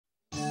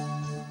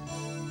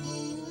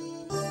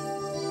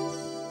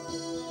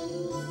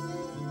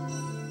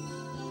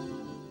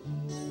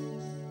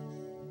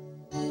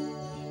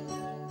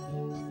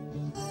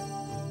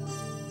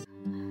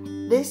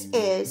This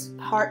is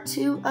part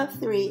 2 of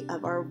 3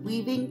 of our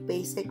weaving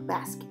basic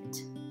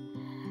basket.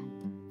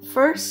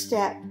 First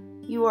step,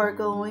 you are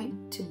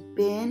going to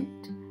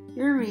bend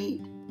your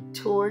reed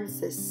towards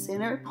the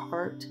center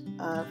part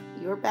of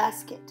your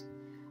basket.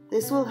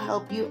 This will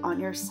help you on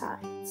your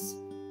sides.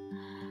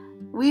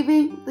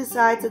 Weaving the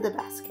sides of the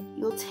basket,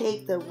 you'll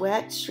take the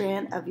wet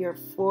strand of your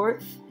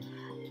 1/4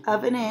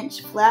 of an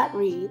inch flat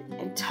reed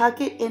and tuck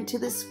it into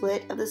the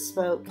split of the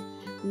spoke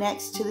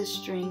next to the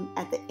string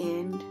at the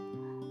end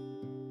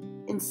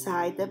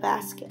inside the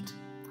basket.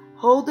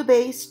 Hold the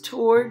base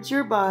towards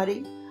your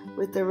body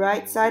with the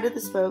right side of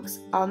the spokes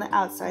on the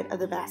outside of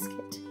the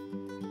basket.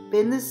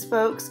 Bend the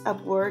spokes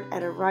upward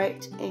at a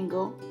right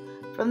angle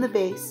from the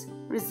base,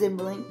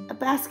 resembling a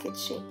basket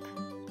shape.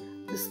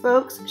 The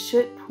spokes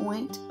should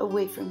point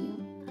away from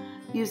you.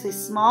 Use a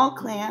small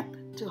clamp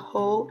to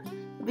hold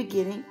the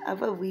beginning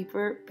of a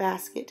weaver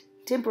basket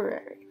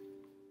temporary.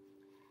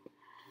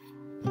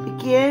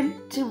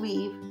 Begin to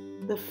weave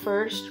the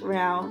first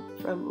round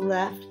from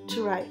left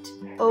to right,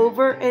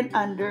 over and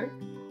under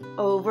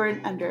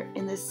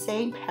in the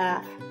same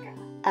path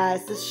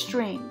as the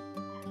string.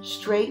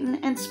 Straighten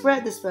and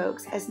spread the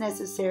spokes as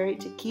necessary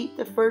to keep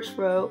the first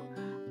row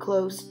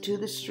close to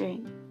the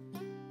string.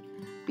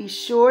 Be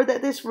sure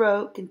that this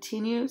row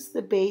continues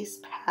the base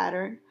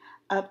pattern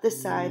up the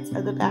sides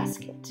of the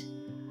basket.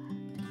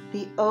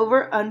 The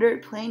over-under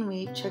plain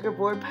weave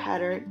checkerboard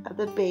pattern of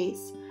the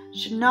base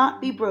should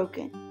not be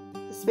broken.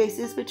 The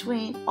spaces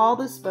between all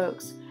the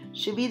spokes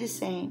should be the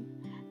same.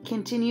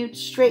 Continue to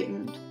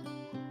straighten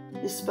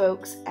the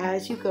spokes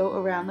as you go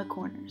around the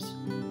corners.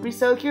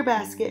 Re-soak your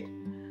basket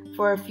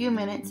for a few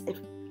minutes if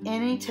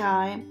any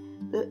time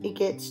it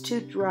gets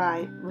too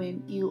dry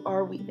when you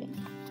are weaving.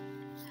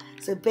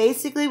 So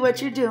basically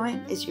what you're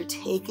doing is you're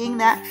taking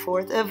that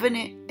 1/4 of an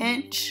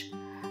inch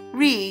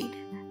reed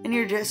and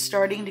you're just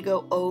starting to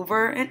go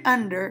over and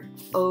under,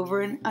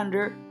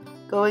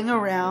 going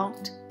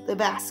around the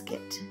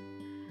basket.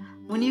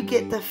 When you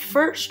get the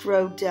first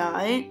row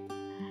done,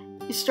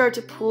 you start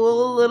to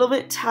pull a little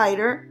bit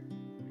tighter,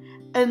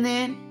 and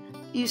then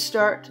you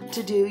start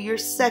to do your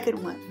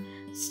second one.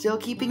 Still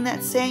keeping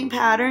that same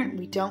pattern,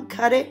 we don't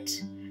cut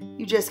it.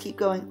 You just keep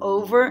going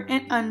over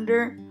and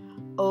under.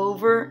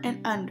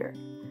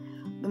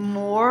 The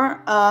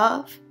more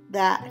of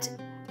that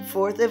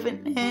 1/4 of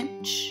an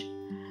inch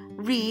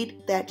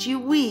reed that you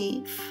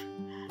weave,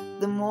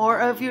 the more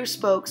of your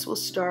spokes will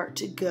start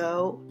to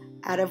go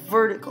at a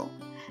vertical.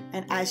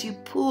 And as you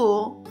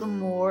pull, the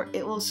more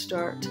it will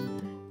start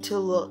to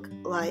look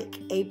like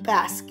a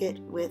basket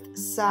with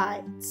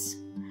sides.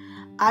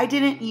 I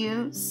didn't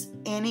use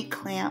any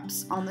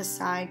clamps on the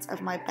sides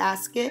of my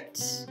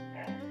basket,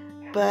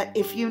 but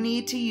if you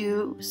need to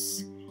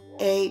use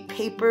a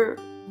paper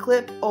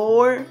clip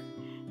or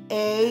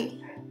a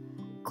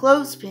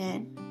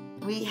clothespin,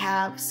 we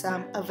have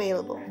some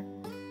available.